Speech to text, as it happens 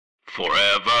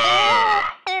Forever.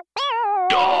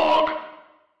 Dog.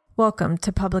 Welcome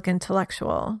to Public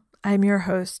Intellectual. I'm your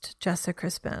host, Jessa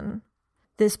Crispin.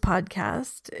 This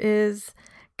podcast is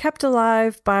kept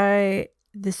alive by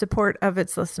the support of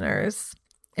its listeners.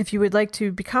 If you would like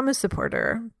to become a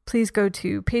supporter, please go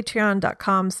to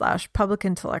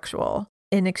patreon.com/publicintellectual.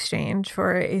 In exchange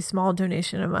for a small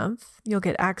donation a month, you'll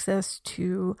get access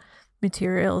to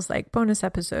materials like bonus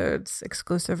episodes,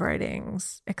 exclusive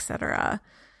writings, etc.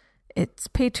 It's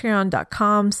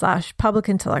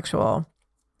patreon.com/publicintellectual.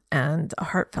 And a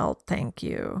heartfelt thank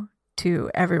you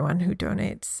to everyone who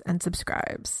donates and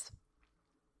subscribes.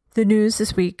 The news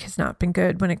this week has not been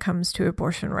good when it comes to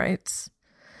abortion rights.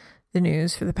 The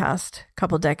news for the past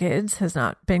couple decades has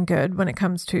not been good when it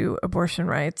comes to abortion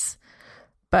rights.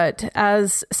 But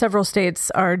as several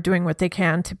states are doing what they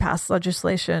can to pass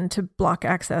legislation to block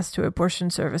access to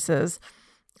abortion services,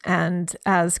 and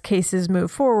as cases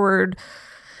move forward,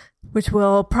 which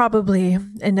will probably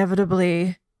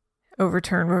inevitably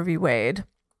overturn Roe v. Wade,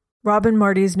 Rob and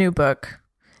Marty's new book,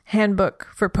 Handbook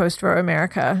for Post-Roe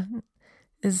America,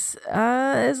 is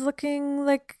looking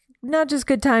like not just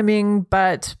good timing,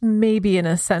 but maybe an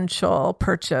essential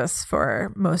purchase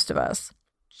for most of us.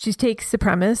 She takes the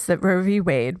premise that Roe v.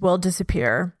 Wade will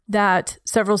disappear, that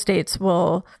several states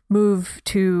will move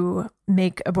to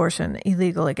make abortion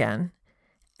illegal again,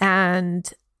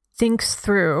 and thinks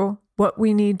through what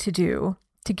we need to do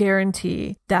to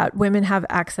guarantee that women have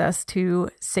access to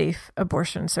safe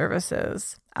abortion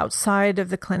services outside of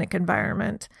the clinic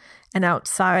environment and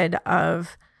outside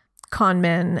of con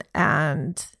men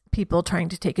and people trying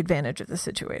to take advantage of the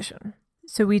situation.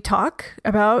 So we talk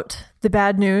about the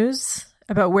bad news,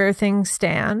 about where things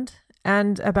stand,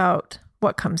 and about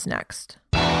what comes next.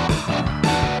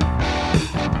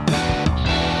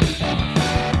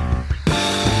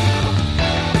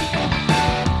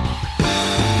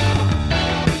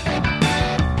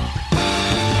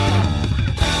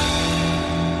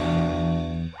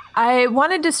 I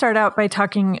wanted to start out by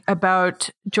talking about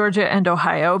Georgia and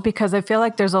Ohio because I feel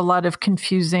like there's a lot of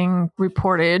confusing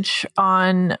reportage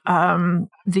on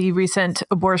the recent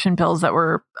abortion bills that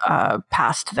were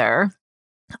passed there.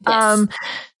 Yes.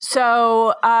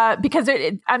 Because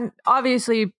I'm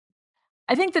obviously,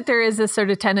 I think that there is this sort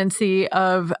of tendency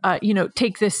of,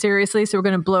 take this seriously. So we're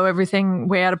going to blow everything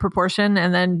way out of proportion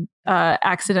and then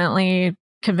accidentally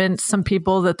convince some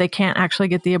people that they can't actually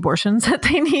get the abortions that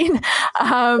they need,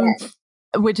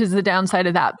 which is the downside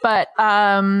of that. But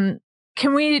can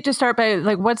we just start by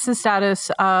what's the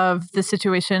status of the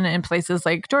situation in places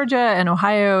like Georgia and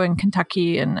Ohio and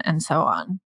Kentucky and so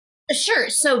on? Sure.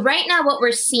 So right now what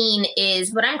we're seeing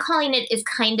is what I'm calling it is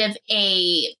kind of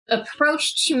a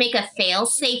approach to make a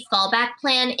fail-safe fallback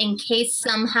plan in case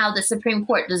somehow the Supreme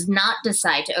Court does not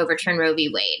decide to overturn Roe v.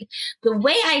 Wade. The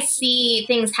way I see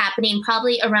things happening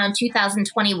probably around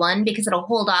 2021, because it'll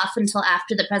hold off until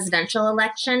after the presidential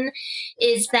election,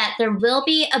 is that there will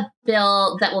be a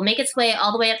bill that will make its way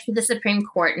all the way up through the Supreme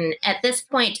Court. And at this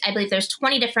point, I believe there's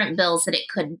 20 different bills or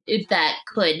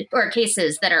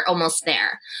cases that are almost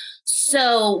there.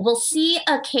 So we'll see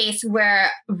a case where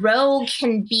Roe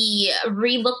can be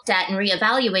re-looked at and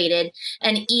reevaluated,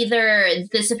 and either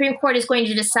the Supreme Court is going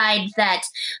to decide that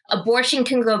abortion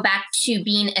can go back to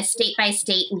being a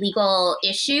state-by-state legal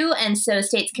issue, and so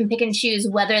states can pick and choose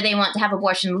whether they want to have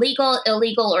abortion legal,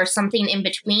 illegal, or something in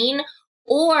between.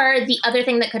 Or the other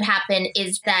thing that could happen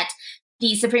is that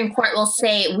the Supreme Court will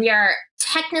say we are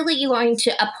technically going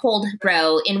to uphold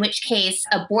Roe, in which case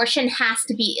abortion has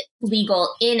to be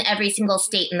legal in every single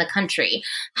state in the country.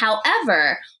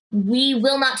 However, we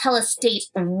will not tell a state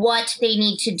what they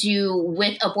need to do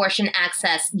with abortion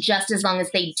access, just as long as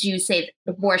they do say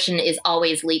abortion is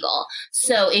always legal.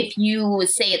 So if you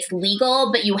say it's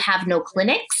legal, but you have no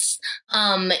clinics,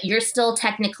 you're still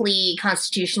technically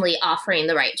constitutionally offering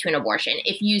the right to an abortion.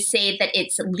 If you say that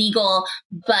it's legal,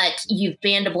 but you've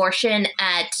banned abortion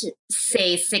at,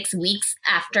 say, 6 weeks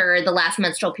after the last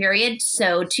menstrual period,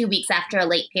 so 2 weeks after a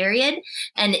late period,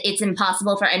 and it's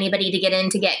impossible for anybody to get in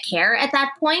to get care at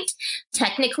that point,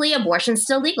 technically abortion's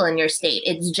still legal in your state.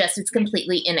 It's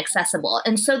completely inaccessible.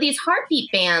 And so these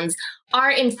heartbeat bans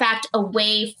are in fact a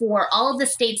way for all of the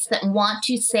states that want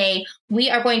to say, we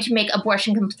are going to make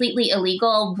abortion completely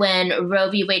illegal when Roe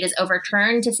v. Wade is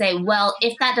overturned, to say, well,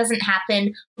 if that doesn't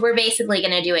happen, we're basically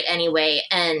going to do it anyway,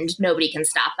 and nobody can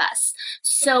stop us.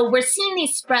 So we're seeing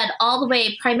these spread all the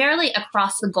way primarily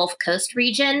across the Gulf Coast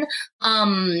region.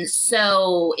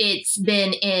 So it's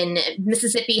been in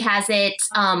Mississippi has it.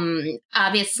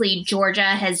 Obviously, Georgia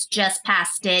has just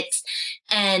passed it.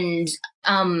 And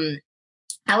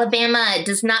Alabama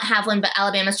does not have one, but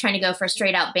Alabama's trying to go for a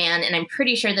straight out ban. And I'm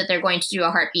pretty sure that they're going to do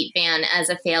a heartbeat ban as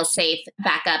a fail safe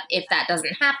backup if that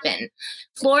doesn't happen.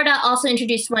 Florida also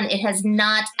introduced one. It has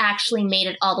not actually made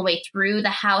it all the way through the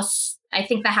House. I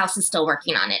think the House is still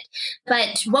working on it.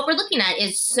 But what we're looking at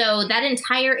is so that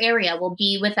entire area will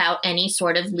be without any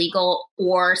sort of legal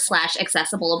or /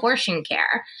 accessible abortion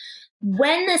care.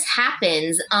 When this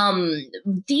happens,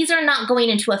 these are not going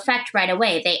into effect right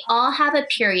away. They all have a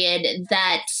period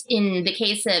that, in the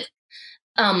case of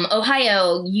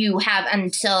Ohio, you have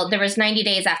until there was 90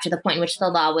 days after the point in which the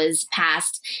law was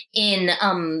passed. In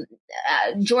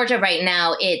Georgia right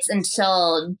now, it's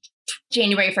until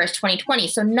January 1st, 2020.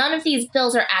 So none of these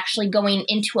bills are actually going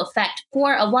into effect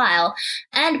for a while.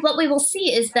 And what we will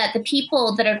see is that the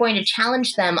people that are going to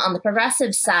challenge them on the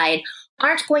progressive side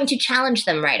aren't going to challenge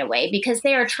them right away because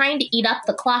they are trying to eat up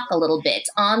the clock a little bit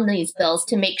on these bills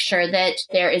to make sure that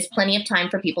there is plenty of time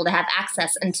for people to have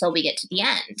access until we get to the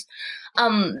end.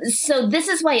 So this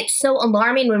is why it's so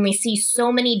alarming when we see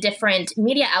so many different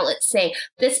media outlets say,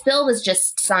 this bill was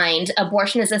just signed.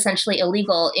 Abortion is essentially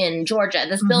illegal in Georgia.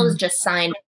 This bill was just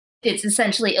signed. It's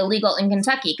essentially illegal in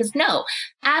Kentucky. Because no,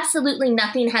 absolutely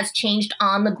nothing has changed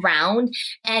on the ground,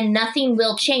 and nothing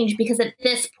will change because at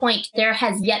this point, there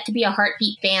has yet to be a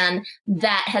heartbeat ban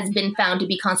that has been found to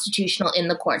be constitutional in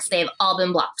the courts. They have all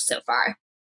been blocked so far.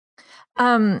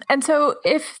 And so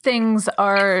if things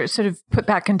are sort of put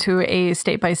back into a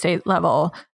state by state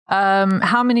level,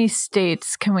 how many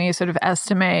states can we sort of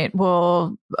estimate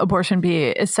will abortion be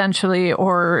essentially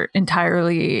or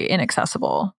entirely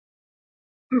inaccessible?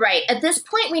 Right. At this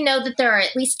point, we know that there are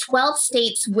at least 12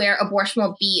 states where abortion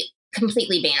will be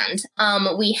completely banned.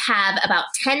 We have about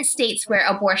 10 states where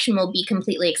abortion will be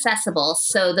completely accessible.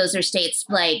 So those are states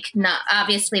like, not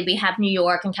obviously we have New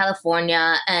York and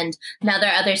California, and now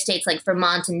there are other states like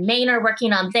Vermont and Maine are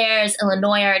working on theirs.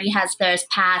 Illinois already has theirs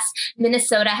passed.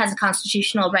 Minnesota has a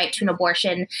constitutional right to an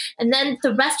abortion. And then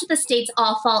the rest of the states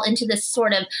all fall into this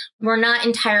sort of, we're not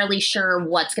entirely sure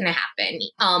what's going to happen.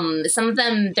 Some of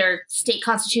them, their state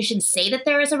constitutions say that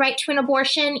there is a right to an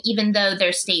abortion, even though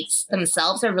their states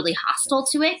themselves are really hostile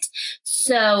to it.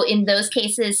 So in those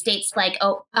cases, states like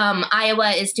Iowa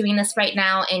is doing this right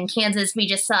now. In Kansas, we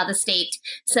just saw the state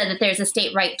said that there's a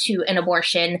state right to an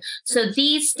abortion. So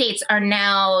these states are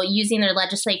now using their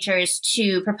legislatures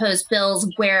to propose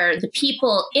bills where the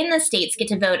people in the states get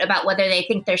to vote about whether they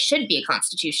think there should be a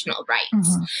constitutional right.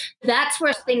 That's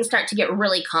where things start to get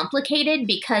really complicated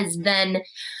because then,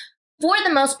 for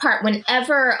the most part,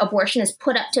 whenever abortion is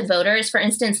put up to voters, for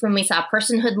instance, when we saw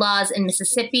personhood laws in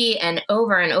Mississippi and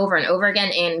over and over and over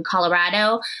again in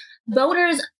Colorado,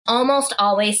 voters almost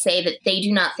always say that they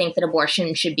do not think that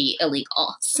abortion should be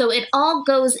illegal. So it all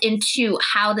goes into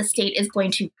how the state is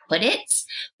going to put it.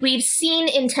 We've seen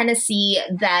in Tennessee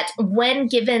that when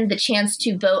given the chance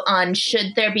to vote on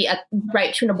should there be a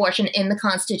right to an abortion in the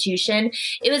Constitution,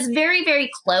 it was very,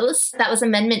 very close. That was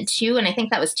Amendment 2, and I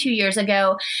think that was 2 years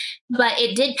ago. But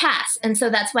it did pass. And so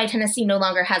that's why Tennessee no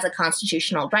longer has a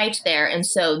constitutional right there. And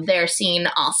so they're seeing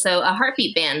also a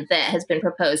heartbeat ban that has been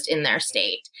proposed in their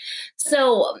state.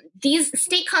 So these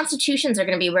state constitutions are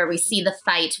going to be where we see the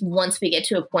fight once we get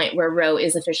to a point where Roe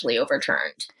is officially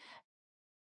overturned.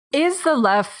 Is the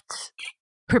left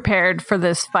prepared for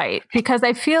this fight? Because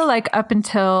I feel like up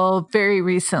until very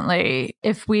recently,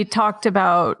 if we talked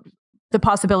about the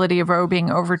possibility of Roe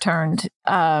being overturned,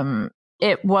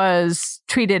 it was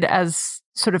treated as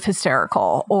sort of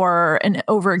hysterical or an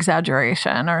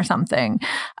over-exaggeration or something.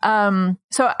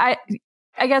 So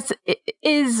I guess it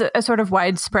is a sort of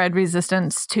widespread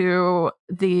resistance to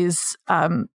these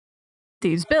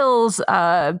bills,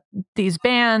 these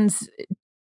bans.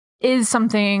 Is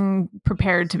something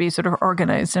prepared to be sort of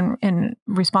organized in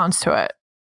response to it?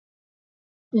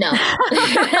 No.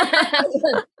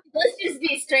 Let's just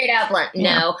be straight out blunt.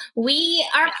 No. Our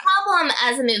problem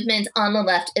as a movement on the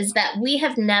left is that we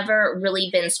have never really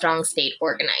been strong state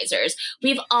organizers.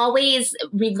 We've always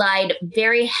relied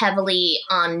very heavily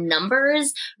on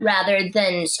numbers rather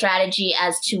than strategy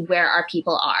as to where our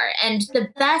people are. And the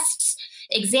best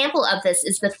example of this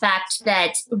is the fact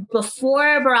that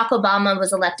before Barack Obama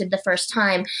was elected the first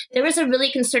time, there was a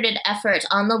really concerted effort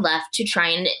on the left to try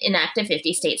and enact a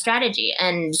 50-state strategy.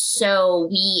 And so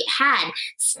we had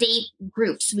state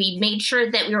groups. We made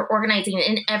sure that we were organizing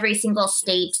in every single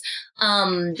state.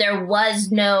 There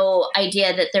was no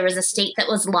idea that there was a state that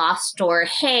was lost or,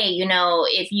 hey,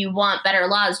 if you want better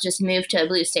laws, just move to a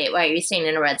blue state. Why are you staying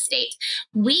in a red state?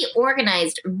 We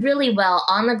organized really well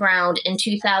on the ground in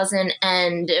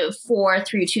 2004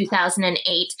 through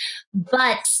 2008,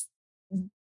 but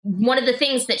one of the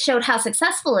things that showed how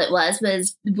successful it was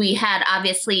we had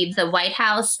obviously the White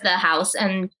House, the House,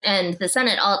 and the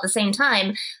Senate all at the same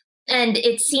time. And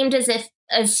it seemed as if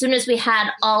as soon as we had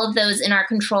all of those in our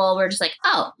control, we're just like,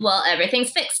 oh, well,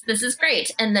 everything's fixed. This is great.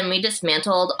 And then we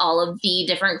dismantled all of the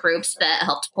different groups that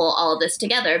helped pull all of this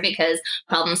together because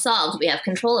problem solved. We have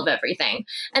control of everything.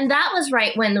 And that was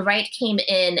right when the right came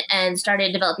in and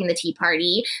started developing the Tea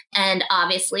Party. And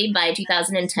obviously by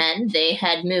 2010, they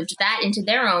had moved that into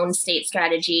their own state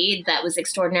strategy that was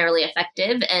extraordinarily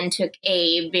effective and took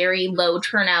a very low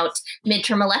turnout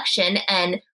midterm election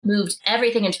and moved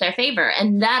everything into their favor.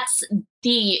 And that's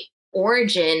the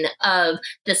origin of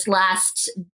this last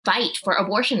fight for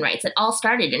abortion rights. It all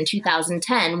started in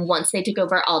 2010 once they took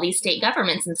over all these state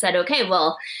governments and said, okay,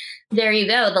 well, there you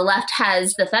go. The left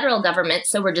has the federal government,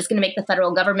 so we're just going to make the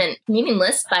federal government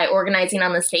meaningless by organizing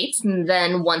on the states. And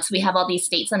then once we have all these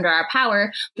states under our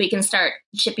power, we can start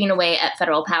chipping away at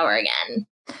federal power again.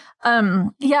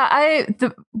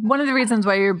 One of the reasons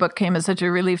why your book came as such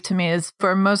a relief to me is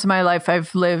for most of my life,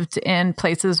 I've lived in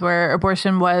places where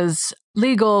abortion was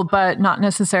legal, but not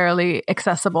necessarily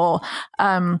accessible.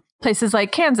 Places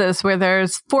like Kansas, where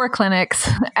there's 4 clinics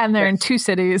and they're in 2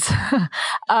 cities,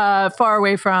 far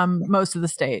away from most of the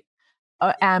state,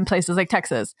 and places like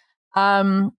Texas.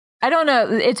 I don't know.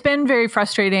 It's been very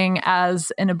frustrating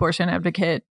as an abortion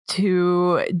advocate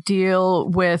to deal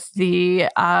with the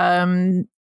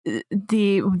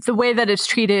way that it's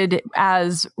treated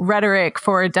as rhetoric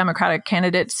for Democratic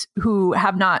candidates who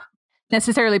have not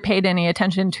necessarily paid any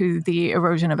attention to the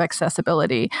erosion of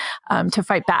accessibility to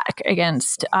fight back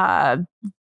against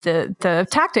the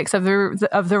tactics of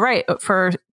the right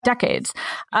for decades.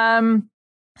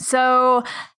 So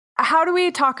how do we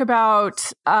talk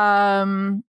about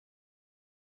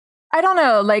I don't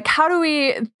know, like, how do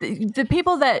the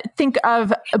people that think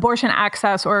of abortion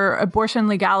access or abortion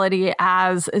legality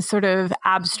as a sort of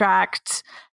abstract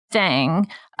thing,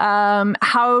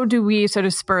 how do we sort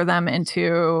of spur them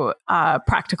into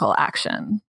practical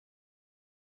action?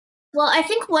 Well, I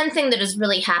think one thing that has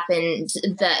really happened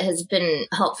that has been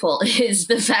helpful is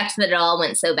the fact that it all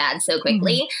went so bad so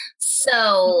quickly. Mm-hmm.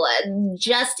 So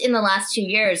just in the last 2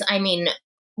 years, I mean,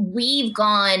 we've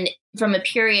gone from a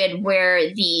period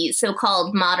where the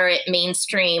so-called moderate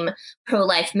mainstream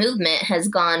pro-life movement has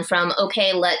gone from,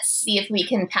 okay, let's see if we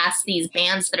can pass these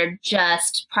bans that are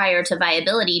just prior to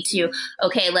viability to,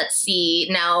 okay, let's see,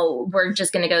 now we're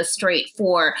just going to go straight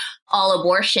for all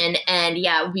abortion. And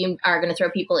yeah, we are going to throw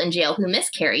people in jail who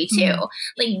miscarry too. Mm-hmm.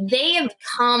 Like, they have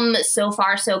come so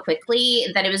far so quickly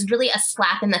that it was really a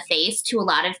slap in the face to a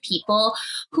lot of people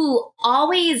who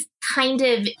always kind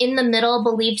of in the middle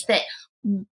believed that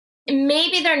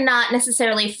maybe they're not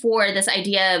necessarily for this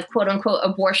idea of quote unquote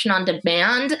abortion on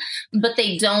demand, but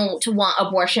they don't want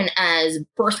abortion as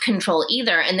birth control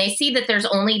either. And they see that there's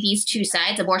only these 2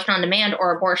 sides, abortion on demand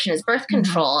or abortion as birth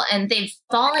control. Mm-hmm. And they've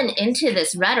fallen into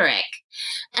this rhetoric.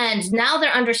 And now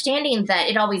they're understanding that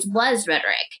it always was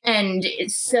rhetoric. And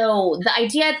so the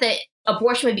idea that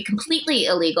abortion would be completely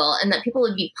illegal and that people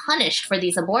would be punished for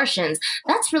these abortions,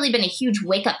 that's really been a huge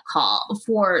wake-up call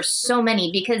for so many,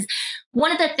 because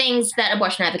one of the things that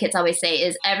abortion advocates always say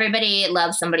is everybody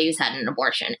loves somebody who's had an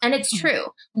abortion. And it's true.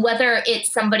 Whether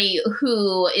it's somebody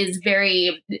who is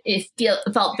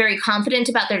felt very confident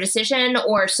about their decision,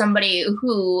 or somebody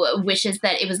who wishes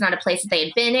that it was not a place that they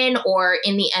had been in, or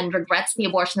in the end regrets the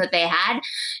abortion that they had,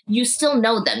 you still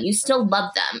know them. You still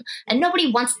love them. And nobody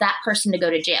wants that person to go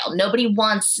to jail. Nobody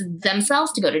wants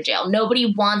themselves to go to jail.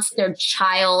 Nobody wants their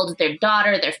child, their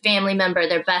daughter, their family member,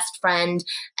 their best friend.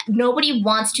 Nobody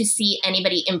wants to see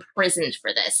anybody imprisoned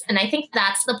for this. And I think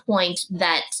that's the point,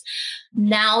 that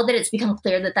now that it's become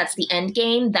clear that that's the end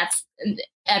game, that's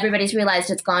everybody's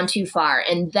realized it's gone too far.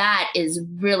 And that is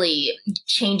really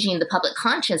changing the public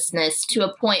consciousness to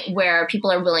a point where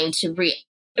people are willing to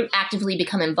actively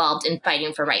become involved in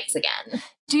fighting for rights again.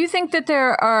 Do you think that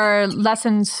there are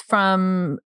lessons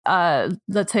from,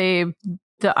 let's say,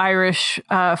 the Irish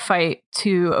fight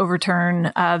to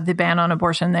overturn the ban on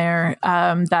abortion there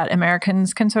that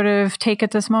Americans can sort of take at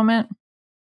this moment?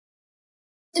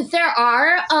 There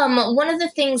are. One of the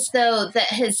things, though, that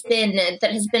has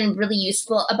been really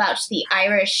useful about the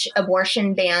Irish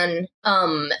abortion ban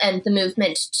and the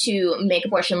movement to make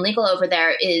abortion legal over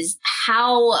there is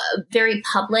how very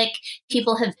public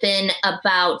people have been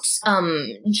about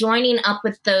joining up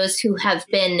with those who have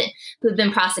been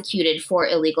prosecuted for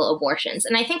illegal abortions.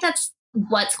 And I think that's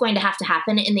what's going to have to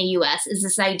happen in the US is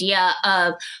this idea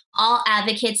of all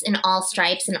advocates in all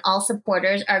stripes and all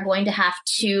supporters are going to have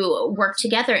to work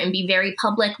together and be very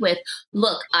public with,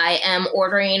 look, I am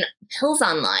ordering pills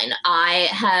online. I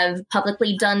have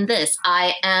publicly done this.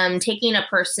 I am taking a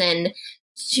person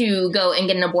to go and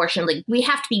get an abortion. Like, we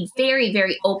have to be very,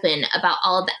 very open about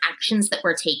all of the actions that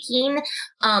we're taking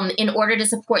in order to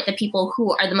support the people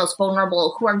who are the most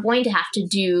vulnerable, who are going to have to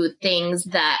do things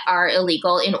that are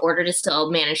illegal in order to still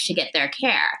manage to get their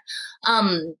care.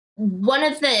 One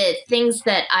of the things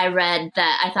that I read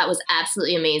that I thought was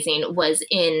absolutely amazing was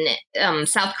in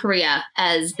South Korea,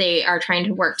 as they are trying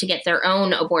to work to get their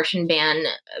own abortion ban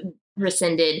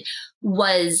rescinded,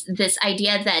 was this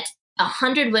idea that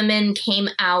 100 women came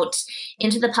out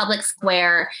into the public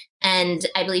square, and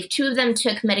I believe 2 of them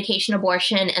took medication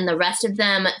abortion and the rest of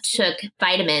them took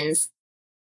vitamins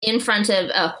in front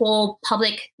of a whole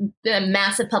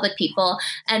massive public people.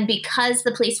 And because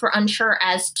the police were unsure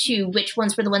as to which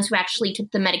ones were the ones who actually took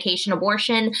the medication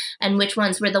abortion and which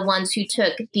ones were the ones who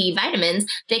took the vitamins,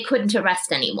 they couldn't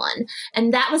arrest anyone.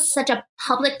 And that was such a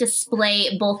public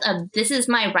display, both of this is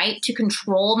my right to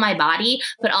control my body,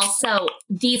 but also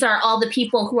these are all the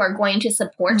people who are going to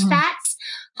support that.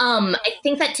 I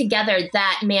think that together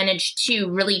that managed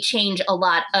to really change a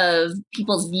lot of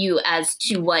people's view as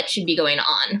to what should be going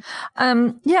on.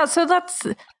 Yeah, so let's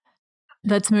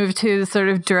move to the sort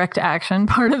of direct action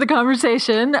part of the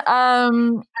conversation. That's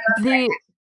my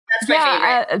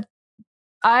favorite.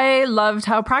 I loved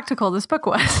how practical this book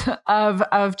was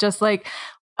of just like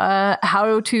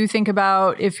how to think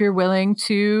about if you're willing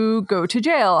to go to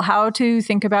jail, how to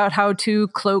think about how to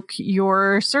cloak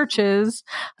your searches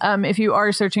if you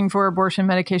are searching for abortion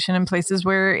medication in places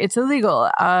where it's illegal.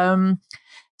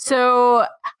 So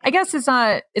I guess it's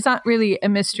not really a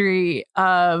mystery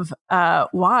of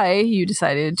why you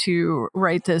decided to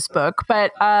write this book,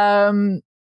 but why?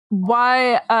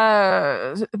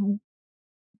 I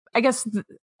guess.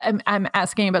 I'm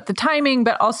asking about the timing,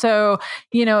 but also,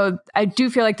 I do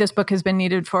feel like this book has been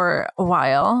needed for a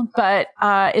while, but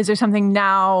is there something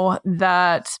now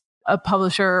that a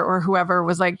publisher or whoever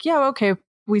was like, yeah, okay,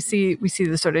 we see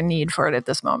the sort of need for it at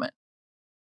this moment?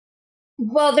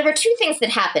 Well, there were 2 things that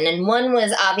happened, and one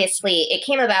was obviously it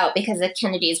came about because of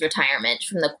Kennedy's retirement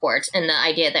from the court and the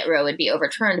idea that Roe would be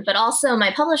overturned, but also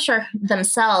my publisher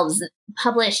themselves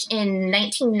published in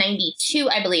 1992,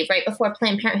 I believe, right before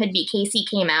Planned Parenthood v. Casey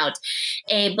came out,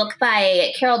 a book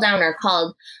by Carol Downer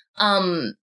called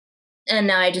and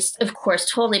now I just, of course,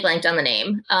 totally blanked on the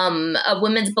name. A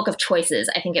Women's Book of Choices,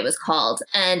 I think it was called.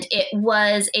 And it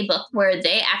was a book where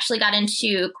they actually got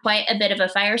into quite a bit of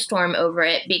a firestorm over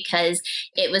it because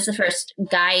it was the first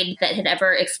guide that had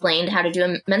ever explained how to do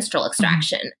a menstrual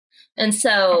extraction. And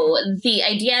so the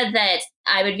idea that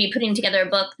I would be putting together a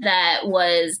book that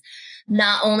was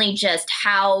not only just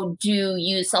how do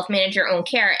you self-manage your own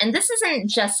care, and this isn't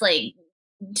just like,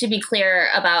 to be clear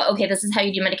about, okay, this is how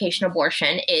you do medication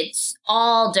abortion. It's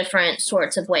all different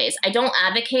sorts of ways. I don't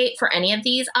advocate for any of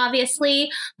these,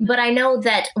 obviously, but I know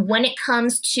that when it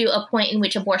comes to a point in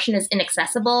which abortion is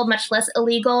inaccessible, much less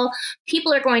illegal,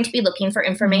 people are going to be looking for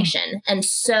information. And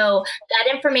so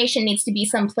that information needs to be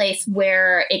someplace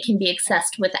where it can be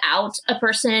accessed without a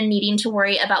person needing to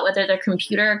worry about whether their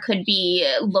computer could be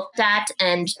looked at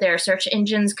and their search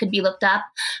engines could be looked up,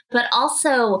 but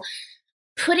also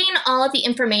putting all of the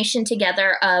information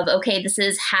together of, okay, this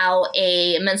is how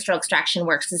a menstrual extraction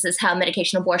works. This is how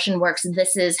medication abortion works.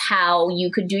 This is how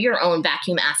you could do your own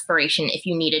vacuum aspiration if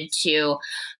you needed to.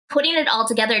 Putting it all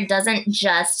together doesn't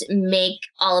just make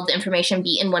all of the information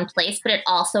be in one place, but it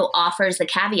also offers the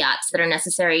caveats that are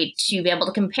necessary to be able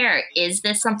to compare. Is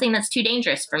this something that's too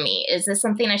dangerous for me? Is this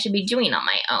something I should be doing on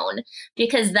my own?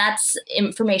 Because that's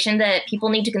information that people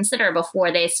need to consider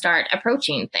before they start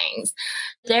approaching things.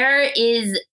 There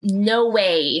is no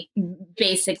way,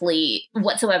 basically,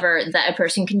 whatsoever that a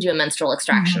person can do a menstrual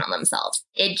extraction on themselves.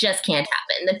 It just can't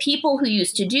happen. The people who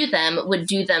used to do them would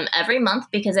do them every month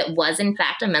because it was, in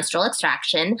fact, a menstrual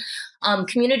extraction.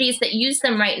 Communities that use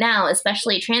them right now,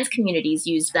 especially trans communities,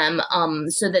 use them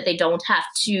so that they don't have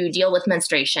to deal with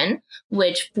menstruation,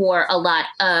 which for a lot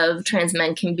of trans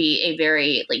men can be a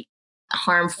very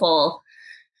harmful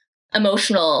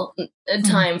emotional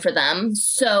time for them.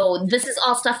 So this is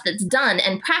all stuff that's done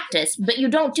and practiced, but you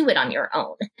don't do it on your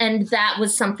own. And that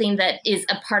was something that is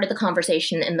a part of the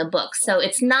conversation in the book. So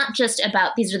it's not just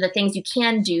about these are the things you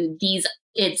can do. These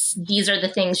are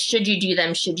the things, should you do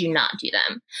them, should you not do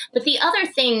them? But the other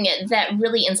thing that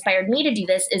really inspired me to do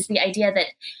this is the idea that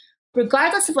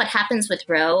regardless of what happens with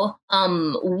Roe,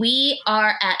 we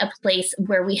are at a place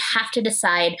where we have to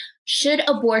decide, should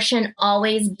abortion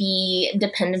always be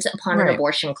dependent upon an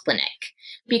abortion clinic?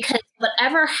 Because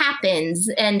whatever happens,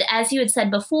 and as you had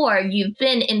said before, you've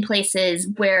been in places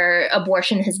where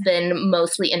abortion has been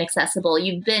mostly inaccessible.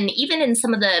 You've been even in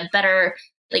some of the better,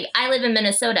 like I live in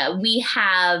Minnesota. We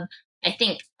have, I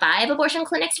think, 5 abortion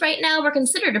clinics right now. We're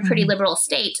considered a pretty liberal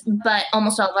state, but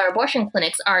almost all of our abortion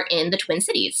clinics are in the Twin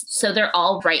Cities. So they're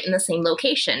all right in the same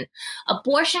location.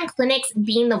 Abortion clinics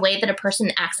being the way that a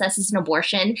person accesses an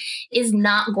abortion is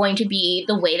not going to be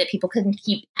the way that people can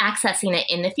keep accessing it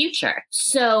in the future.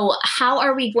 So how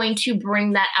are we going to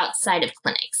bring that outside of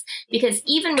clinics? Because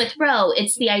even with Roe,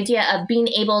 it's the idea of being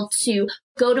able to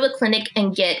go to a clinic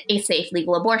and get a safe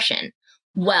legal abortion.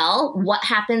 Well, what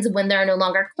happens when there are no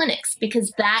longer clinics?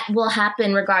 Because that will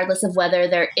happen regardless of whether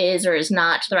there is or is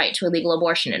not the right to a legal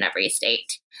abortion in every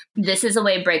state. This is a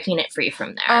way of breaking it free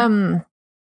from there.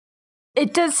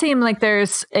 It does seem like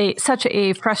there's such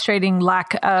a frustrating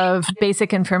lack of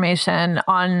basic information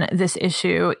on this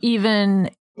issue,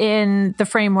 even in the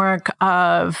framework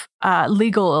of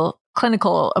legal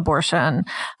clinical abortion.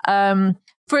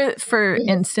 For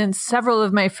instance, several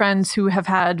of my friends who have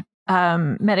had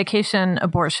medication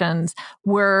abortions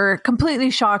were completely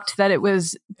shocked that it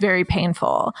was very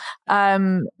painful.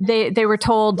 They were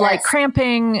told like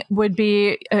cramping would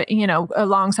be,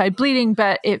 alongside bleeding,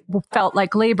 but it felt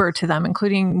like labor to them,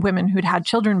 including women who'd had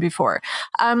children before.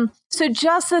 So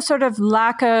just the sort of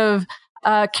lack of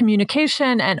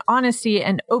communication and honesty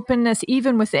and openness,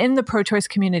 even within the pro-choice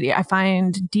community, I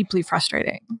find deeply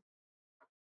frustrating.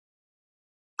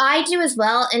 I do as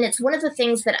well. And it's one of the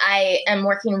things that I am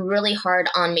working really hard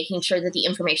on, making sure that the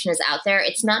information is out there.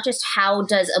 It's not just how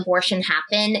does abortion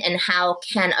happen and how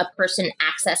can a person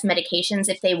access medications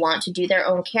if they want to do their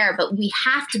own care, but we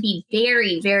have to be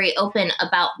very, very open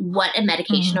about what a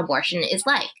medication abortion is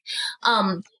like.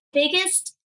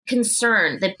 Biggest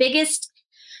concern, the biggest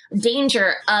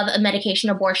danger of a medication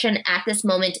abortion at this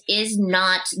moment is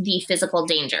not the physical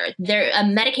danger. A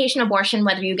medication abortion,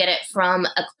 whether you get it from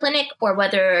a clinic or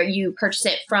whether you purchase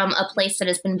it from a place that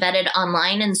has been vetted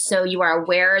online, and so you are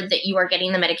aware that you are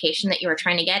getting the medication that you are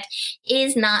trying to get,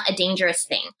 is not a dangerous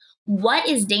thing. What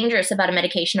is dangerous about a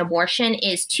medication abortion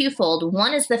is twofold.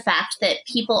 One is the fact that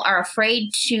people are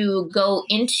afraid to go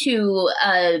into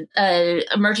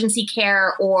emergency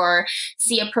care or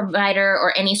see a provider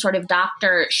or any sort of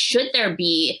doctor should there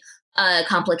be a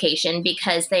complication,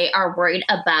 because they are worried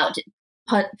about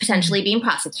potentially being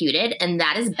prosecuted, and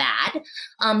that is bad.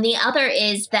 The other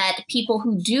is that people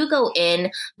who do go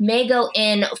in may go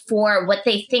in for what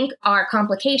they think are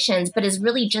complications, but is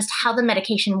really just how the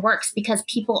medication works, because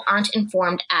people aren't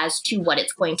informed as to what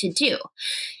it's going to do.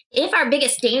 If our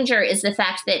biggest danger is the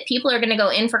fact that people are going to go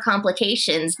in for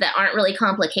complications that aren't really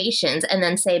complications and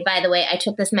then say, by the way, I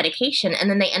took this medication, and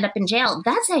then they end up in jail,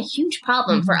 that's a huge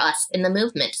problem for us in the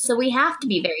movement. So we have to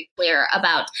be very clear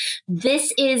about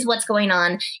this is what's going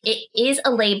on. It is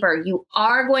a labor. You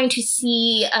are going to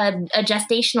see a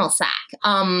gestational sac.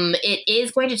 It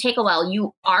is going to take a while.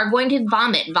 You are going to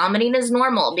vomit. Vomiting is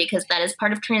normal because that is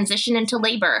part of transition into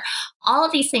labor. All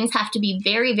of these things have to be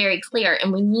very, very clear,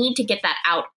 and we need to get that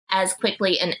out as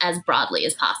quickly and as broadly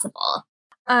as possible.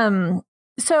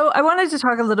 So I wanted to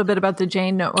talk a little bit about the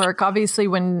Jane Network. Obviously,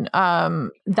 when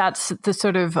that's the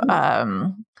sort of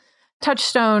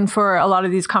touchstone for a lot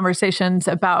of these conversations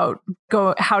about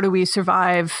how do we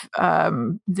survive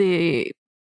the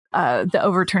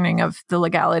overturning of the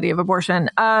legality of abortion.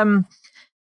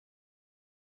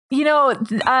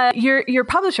 Your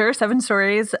publisher, Seven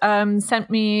Stories, sent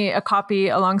me a copy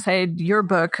alongside your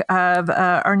book of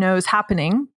Arnaud's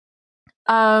Happening,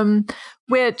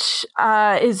 which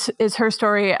is her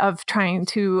story of trying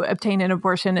to obtain an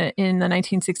abortion in the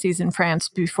 1960s in France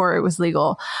before it was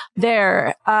legal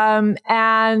there.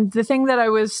 And the thing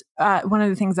that one of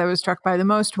the things I was struck by the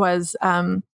most was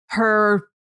her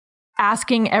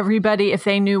asking everybody if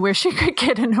they knew where she could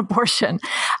get an abortion.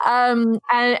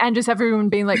 And just everyone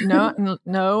being like,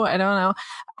 no, I don't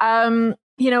know.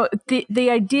 The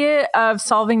idea of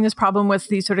solving this problem with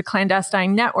these sort of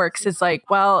clandestine networks is like,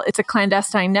 well, it's a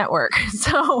clandestine network.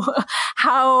 So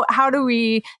how do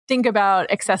we think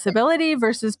about accessibility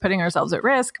versus putting ourselves at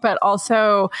risk, but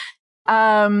also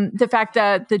the fact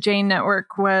that the Jane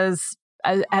Network was,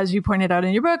 as you pointed out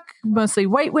in your book, mostly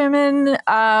white women.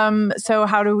 So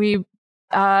how do we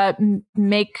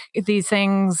make these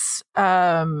things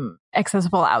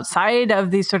accessible outside of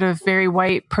these sort of very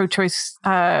white pro-choice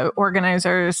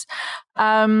organizers?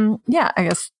 I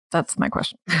guess that's my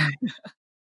question.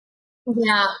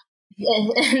 Yeah.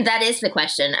 That is the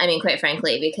question. I mean, quite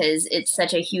frankly, because it's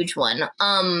such a huge one.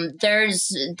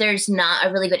 There's not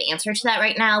a really good answer to that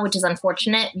right now, which is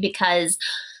unfortunate because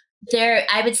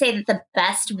I would say that the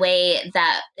best way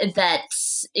that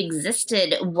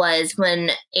existed was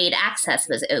when aid access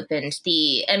was opened.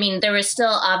 I mean, there was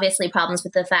still obviously problems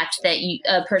with the fact that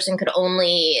a person could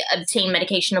only obtain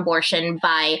medication abortion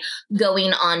by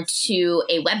going onto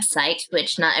a website,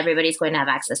 which not everybody's going to have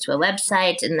access to a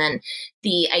website, and then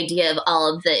the idea of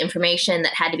all of the information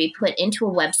that had to be put into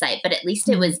a website, but at least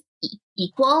it was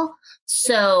equal,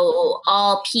 so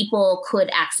all people could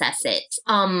access it.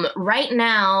 Right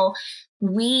now,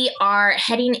 we are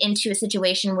heading into a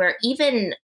situation where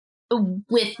even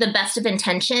with the best of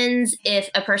intentions, if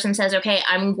a person says, okay,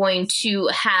 I'm going to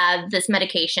have this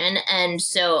medication, and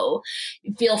so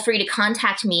feel free to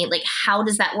contact me, like, how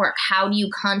does that work? How do you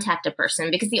contact a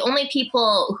person? Because the only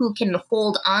people who can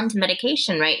hold on to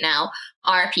medication right now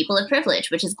are people of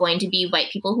privilege, which is going to be white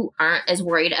people who aren't as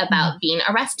worried about being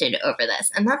arrested over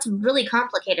this. And that's really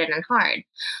complicated and hard.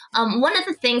 One of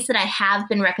the things that I have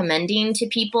been recommending to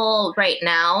people right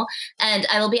now, and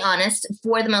I will be honest,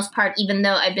 for the most part, even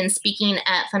though I've been speaking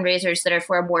at fundraisers that are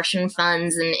for abortion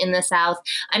funds and in the South,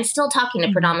 I'm still talking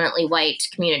to predominantly white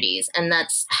communities. And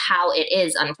that's how it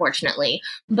is, unfortunately.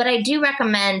 But I do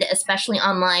recommend, especially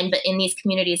online, but in these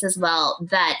communities as well,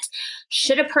 that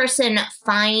should a person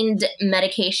find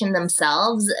medication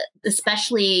themselves,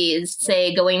 especially,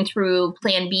 say, going through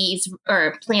Plan B's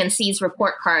or Plan C's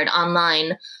report card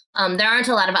online, there aren't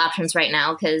a lot of options right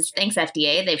now because thanks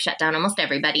FDA, they've shut down almost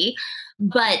everybody.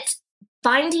 But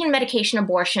finding medication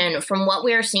abortion, from what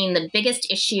we are seeing, the biggest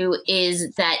issue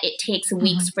is that it takes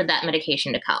weeks for that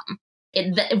medication to come.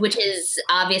 Which is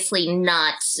obviously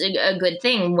not a good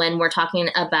thing when we're talking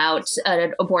about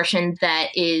an abortion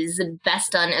that is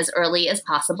best done as early as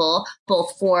possible,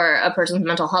 both for a person's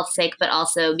mental health sake, but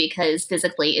also because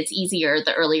physically it's easier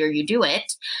the earlier you do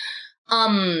it.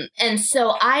 And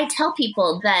so I tell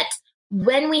people that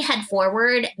when we head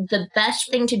forward, the best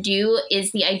thing to do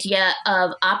is the idea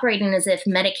of operating as if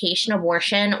medication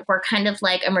abortion were kind of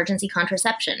like emergency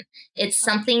contraception. It's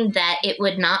something that it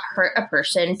would not hurt a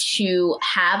person to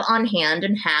have on hand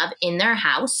and have in their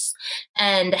house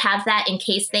and have that in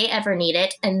case they ever need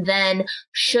it. And then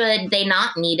should they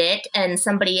not need it and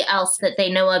somebody else that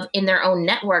they know of in their own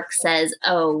network says,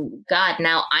 oh God,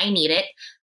 now I need it,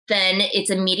 then it's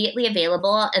immediately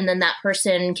available. And then that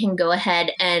person can go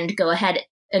ahead and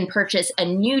purchase a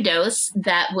new dose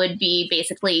that would be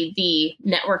basically the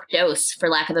network dose, for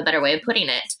lack of a better way of putting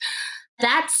it.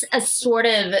 That's a sort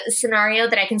of scenario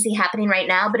that I can see happening right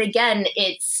now. But again,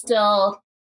 it still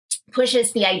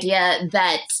pushes the idea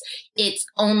that it's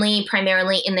only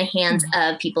primarily in the hands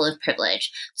of people of privilege.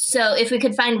 So if we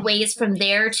could find ways from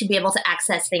there to be able to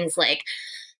access things like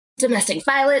domestic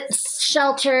violence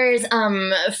shelters,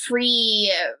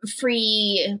 free.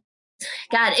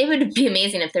 God, it would be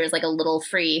amazing if there was like a little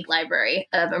free library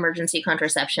of emergency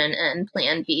contraception and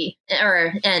Plan B,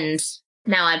 and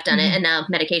now I've done it, and now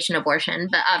medication abortion.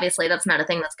 But obviously, that's not a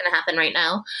thing that's going to happen right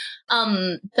now.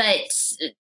 But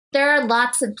there are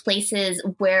lots of places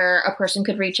where a person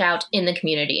could reach out in the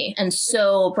community. And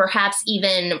so perhaps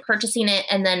even purchasing it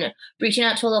and then reaching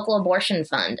out to a local abortion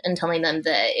fund and telling them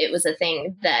that it was a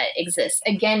thing that exists.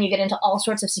 Again, you get into all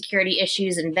sorts of security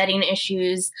issues and vetting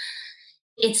issues.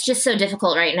 It's just so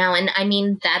difficult right now. And I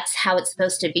mean, that's how it's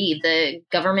supposed to be. The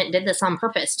government did this on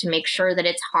purpose to make sure that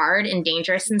it's hard and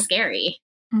dangerous and scary.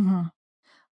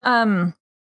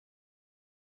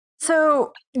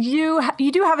 So you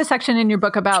do have a section in your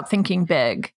book about thinking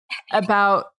big,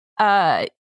 about I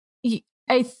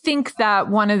think that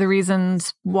one of the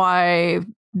reasons why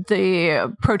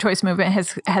the pro-choice movement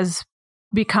has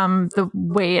become the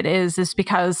way it is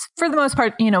because, for the most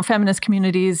part, feminist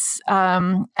communities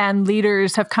and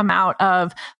leaders have come out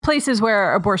of places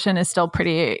where abortion is still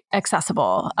pretty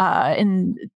accessible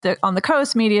on the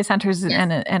coast, media centers,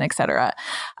 and et cetera.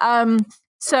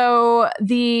 So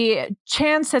the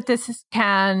chance that this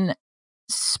can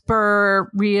spur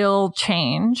real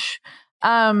change,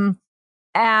 and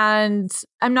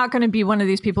I'm not going to be one of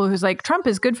these people who's like, Trump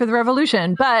is good for the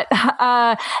revolution, but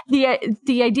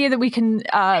the idea that we can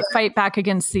fight back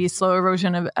against the slow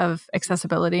erosion of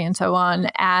accessibility and so on,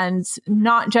 and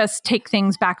not just take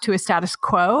things back to a status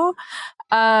quo,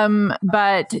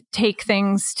 but take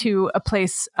things to a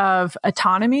place of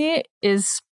autonomy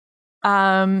is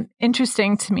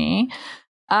interesting to me.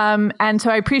 And so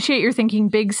I appreciate your thinking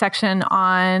big section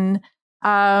on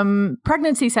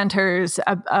pregnancy centers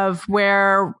of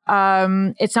where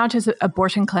it's not just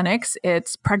abortion clinics,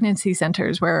 it's pregnancy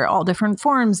centers where all different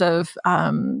forms of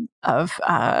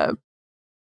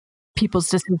people's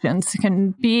decisions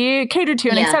can be catered to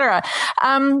and et cetera.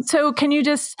 So can you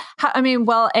just,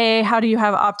 A, how do you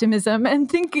have optimism and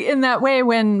think in that way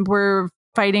when we're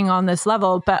fighting on this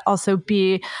level, but also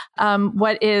B,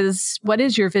 what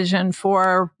is your vision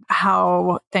for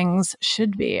how things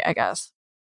should be, I guess?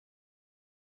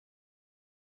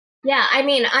 Yeah, I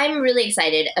mean, I'm really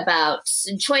excited about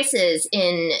choices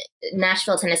in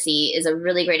Nashville, Tennessee is a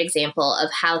really great example of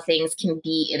how things can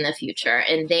be in the future.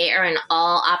 And they are an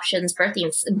all options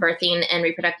birthing and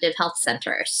reproductive health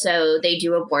center. So they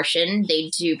do abortion, they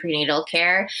do prenatal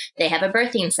care, they have a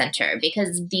birthing center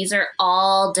because these are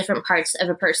all different parts of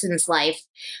a person's life.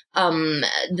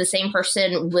 The same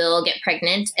person will get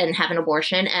pregnant and have an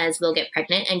abortion as will get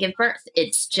pregnant and give birth.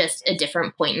 It's just a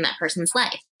different point in that person's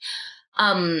life.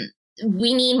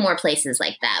 We need more places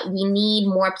like that. We need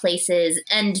more places.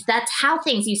 And that's how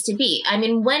things used to be. I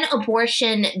mean, when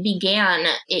abortion began,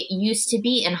 it used to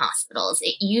be in hospitals.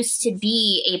 It used to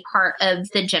be a part of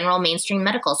the general mainstream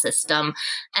medical system.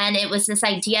 And it was this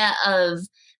idea of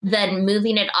then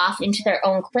moving it off into their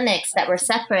own clinics that were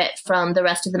separate from the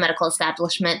rest of the medical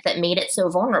establishment that made it so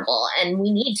vulnerable. And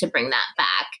we need to bring that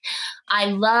back. I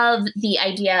love the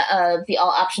idea of the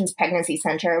All Options Pregnancy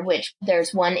Center, which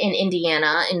there's one in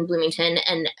Indiana, in Bloomington,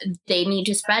 and they need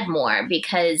to spread more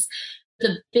because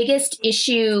the biggest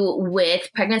issue with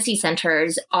pregnancy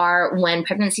centers are when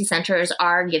pregnancy centers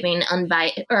are giving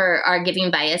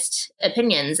biased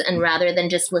opinions, and rather than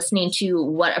just listening to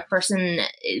what are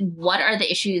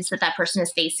the issues that person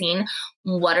is facing,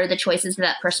 what are the choices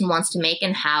that person wants to make,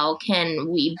 and how can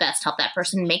we best help that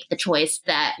person make the choice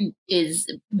that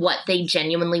is what they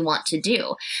genuinely want to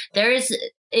do.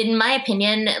 In my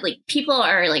opinion, like people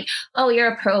are like, oh, you're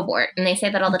a pro-abort. And they say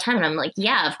that all the time. And I'm like,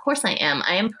 yeah, of course I am.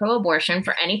 I am pro-abortion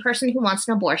for any person who wants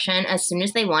an abortion as soon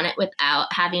as they want it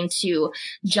without having to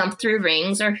jump through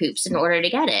rings or hoops in order to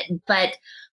get it. But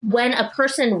when a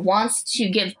person wants to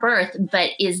give birth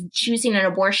but is choosing an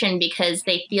abortion because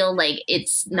they feel like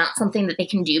it's not something that they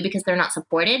can do because they're not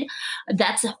supported,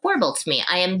 that's horrible to me.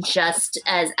 I am just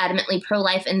as adamantly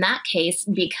pro-life in that case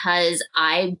because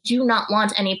I do not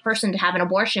want any person to have an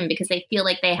abortion because they feel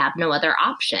like they have no other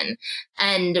option.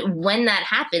 And when that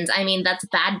happens, I mean, that's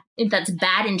bad. That's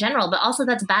bad in general, but also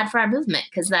that's bad for our movement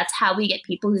because that's how we get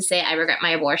people who say, I regret my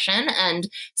abortion and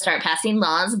start passing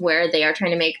laws where they are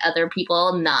trying to make other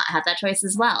people not have that choice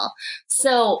as well.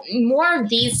 So more of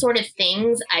these sort of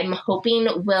things I'm hoping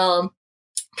will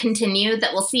continue,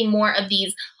 that we'll see more of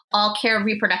these all care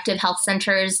reproductive health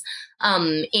centers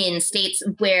in states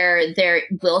where there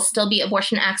will still be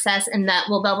abortion access, and that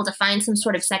we'll be able to find some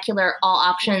sort of secular all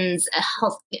options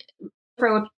health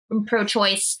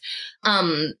pro-choice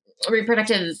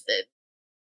reproductive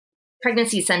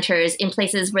pregnancy centers in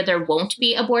places where there won't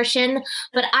be abortion.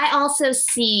 But I also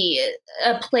see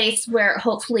a place where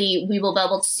hopefully we will be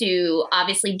able to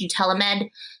obviously do telemed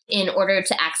in order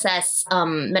to access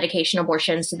medication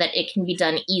abortion so that it can be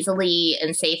done easily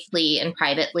and safely and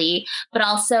privately. But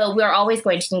also we're always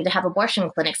going to need to have abortion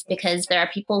clinics because there are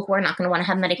people who are not going to want to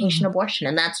have medication abortion,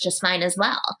 and that's just fine as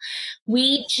well.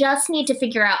 We just need to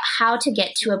figure out how to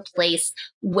get to a place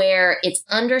where it's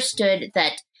understood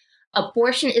that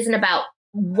abortion isn't about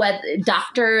whether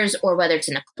doctors or whether it's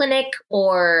in a clinic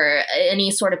or any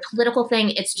sort of political thing.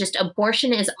 It's just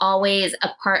abortion is always a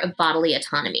part of bodily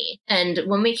autonomy. And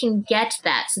when we can get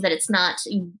that so that it's not,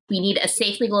 we need a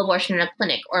safe legal abortion in a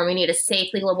clinic, or we need a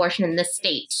safe legal abortion in this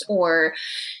state,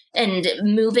 and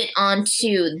move it on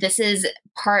to this is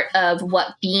part of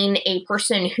what being a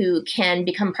person who can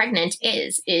become pregnant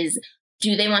is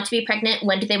do they want to be pregnant?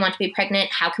 When do they want to be pregnant?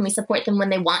 How can we support them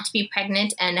when they want to be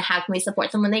pregnant? And how can we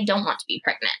support them when they don't want to be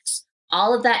pregnant?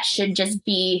 All of that should just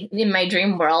be, in my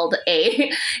dream world, a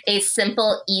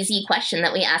simple, easy question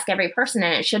that we ask every person,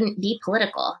 and it shouldn't be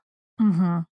political.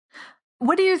 Mm-hmm.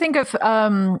 What do you think of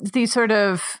these sort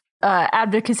of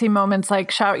advocacy moments like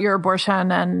Shout Your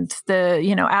Abortion and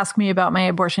the, Ask Me About My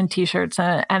Abortion t-shirts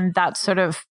and that sort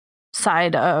of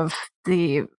side of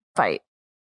the fight?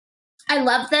 I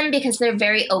love them because they're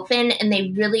very open and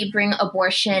they really bring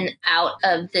abortion out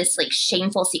of this like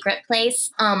shameful secret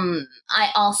place. I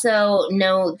also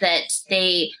know that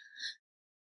they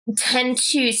tend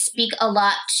to speak a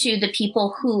lot to the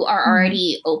people who are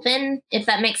already open, if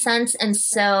that makes sense. And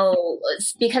so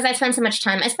because I spend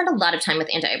a lot of time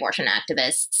with anti-abortion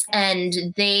activists, and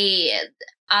they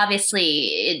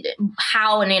obviously,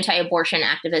 how an anti-abortion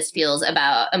activist feels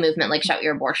about a movement like Shout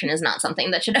Your Abortion is not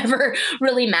something that should ever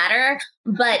really matter.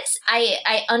 But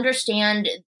I understand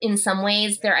in some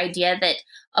ways their idea that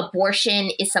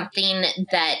abortion is something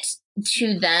that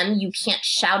to them you can't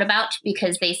shout about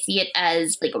because they see it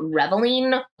as like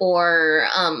reveling or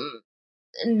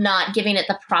not giving it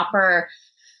the proper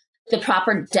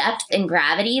depth and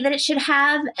gravity that it should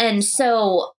have. And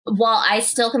so while I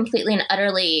still completely and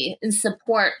utterly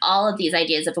support all of these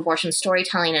ideas of abortion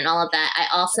storytelling and all of that,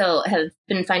 I also have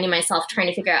been finding myself trying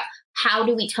to figure out how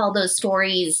do we tell those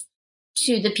stories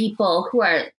to the people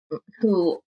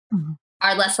who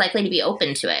are less likely to be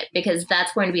open to it, because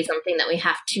that's going to be something that we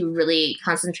have to really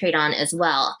concentrate on as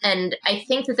well. And I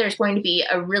think that there's going to be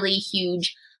a really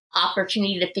huge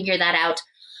opportunity to figure that out,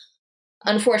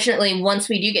 unfortunately, once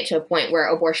we do get to a point where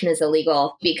abortion is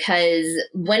illegal, because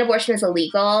when abortion is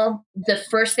illegal, the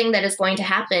first thing that is going to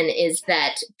happen is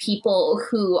that people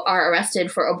who are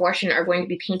arrested for abortion are going to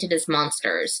be painted as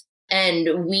monsters.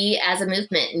 And we as a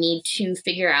movement need to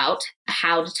figure out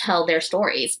how to tell their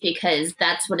stories, because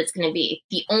that's what it's going to be.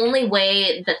 The only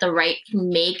way that the right can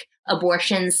make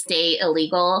abortions stay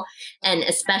illegal, and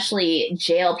especially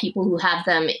jail people who have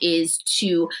them, is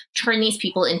to turn these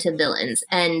people into villains.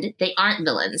 And they aren't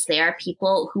villains. They are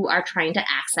people who are trying to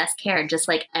access care just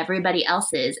like everybody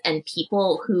else is, and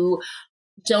people who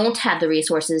don't have the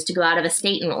resources to go out of a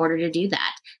state in order to do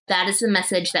that. That is the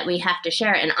message that we have to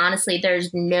share. And honestly,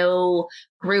 there's no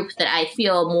group that I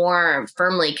feel more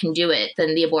firmly can do it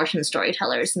than the abortion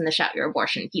storytellers and the Shout Your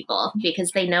Abortion people,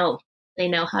 because they know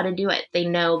how to do it. They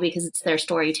know because it's their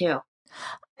story too.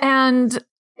 And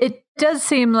it does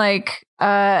seem like,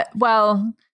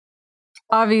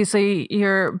 obviously,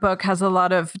 your book has a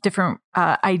lot of different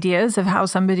ideas of how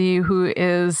somebody who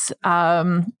is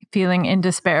feeling in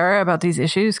despair about these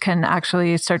issues can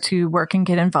actually start to work and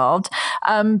get involved.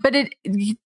 But it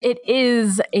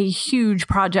is a huge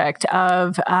project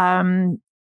of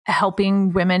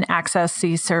helping women access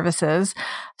these services.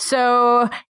 So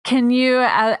can you,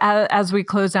 as we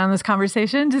close down this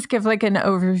conversation, just give like an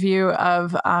overview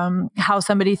of how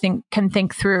somebody can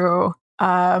think through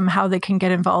how they can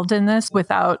get involved in this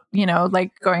without,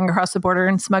 like going across the border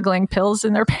and smuggling pills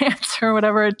in their pants or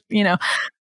whatever,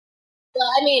 Well,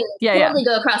 I mean, totally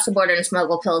go across the border and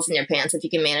smuggle pills in your pants if you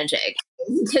can manage it.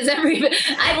 Because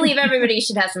I believe everybody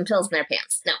should have some pills in their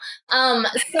pants. No.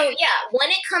 So yeah, when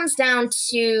it comes down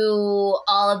to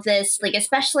all of this, like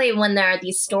especially when there are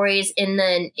these stories in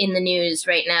the news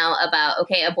right now about,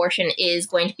 okay, abortion is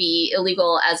going to be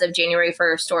illegal as of January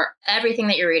 1st, or everything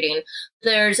that you're reading,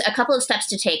 there's a couple of steps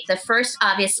to take. The first,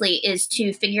 obviously, is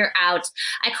to figure out,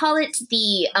 I call it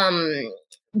the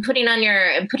putting on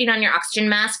your oxygen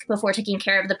mask before taking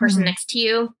care of the person next to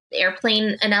you, the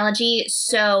airplane analogy.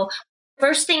 So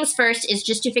first things first is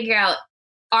just to figure out,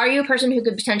 are you a person who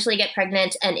could potentially get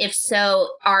pregnant? And if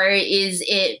so,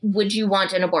 would you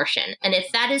want an abortion? And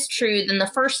if that is true, then the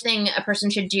first thing a person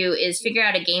should do is figure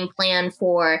out a game plan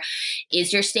for,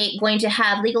 is your state going to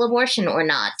have legal abortion or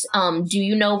not? Do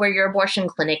you know where your abortion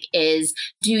clinic is?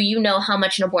 Do you know how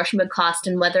much an abortion would cost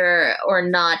and whether or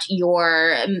not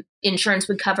your insurance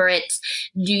would cover it?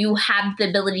 Do you have the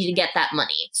ability to get that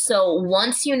money? So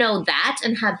once you know that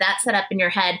and have that set up in your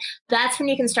head, that's when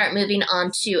you can start moving on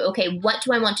to, okay, what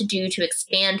do I want to do to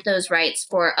expand those rights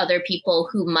for other people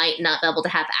who might not be able to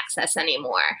have access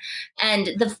anymore?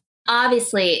 And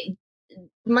obviously,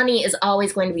 money is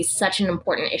always going to be such an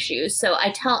important issue. So I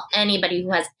tell anybody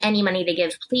who has any money to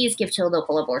give, please give to a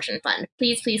local abortion fund.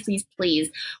 Please, please, please,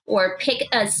 please. Or pick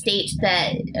a state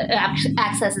that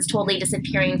access is totally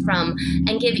disappearing from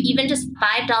and give even just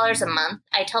 $5 a month.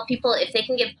 I tell people if they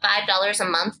can give $5 a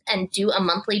month and do a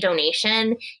monthly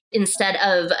donation instead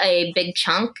of a big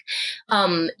chunk,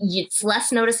 it's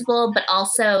less noticeable, but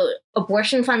also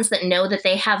abortion funds that know that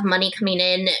they have money coming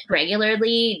in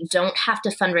regularly don't have to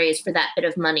fundraise for that bit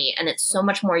of money. And it's so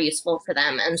much more useful for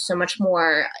them and so much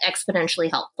more exponentially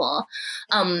helpful.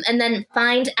 And then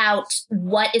find out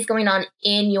what is going on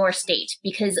in your state,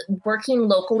 because working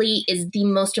locally is the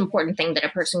most important thing that a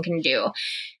person can do.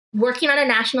 Working on a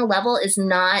national level is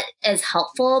not as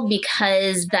helpful,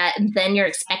 because then you're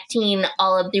expecting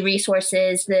all of the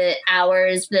resources, the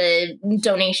hours, the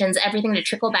donations, everything to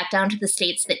trickle back down to the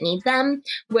states that need them.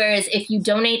 Whereas if you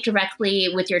donate directly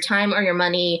with your time or your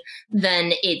money,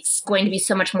 then it's going to be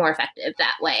so much more effective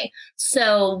that way.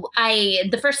 So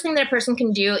the first thing that a person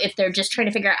can do if they're just trying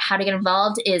to figure out how to get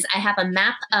involved is I have a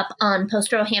map up on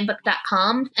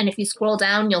postrohandbook.com. And if you scroll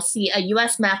down, you'll see a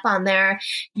US map on there.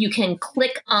 You can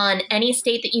click on on any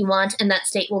state that you want, and that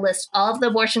state will list all of the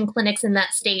abortion clinics in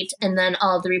that state, and then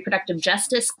all of the reproductive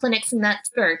justice clinics in that,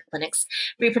 or clinics,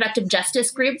 reproductive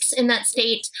justice groups in that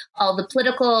state, all the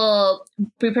political,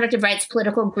 reproductive rights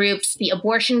political groups, the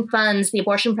abortion funds, the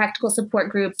abortion practical support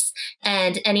groups,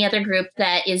 and any other group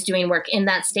that is doing work in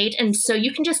that state. And so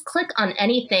you can just click on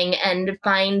anything and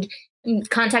find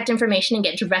contact information and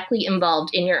get directly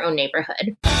involved in your own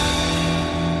neighborhood.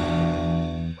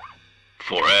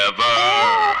 Forever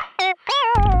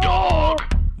Dog.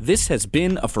 This has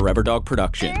been a Forever Dog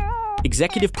production.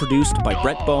 Executive produced by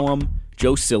Brett Boehm,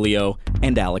 Joe Cilio,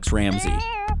 and Alex Ramsey.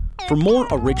 For more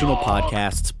original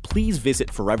podcasts, please visit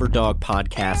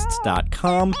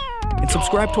foreverdogpodcasts.com and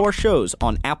subscribe to our shows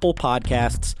on Apple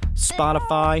Podcasts,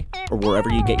 Spotify, or wherever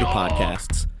you get your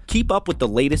podcasts. Keep up with the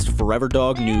latest Forever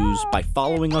Dog news by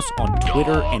following us on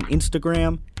Twitter and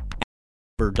Instagram,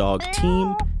 @Forever Dog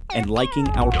Team, and liking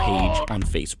our page on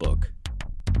Facebook.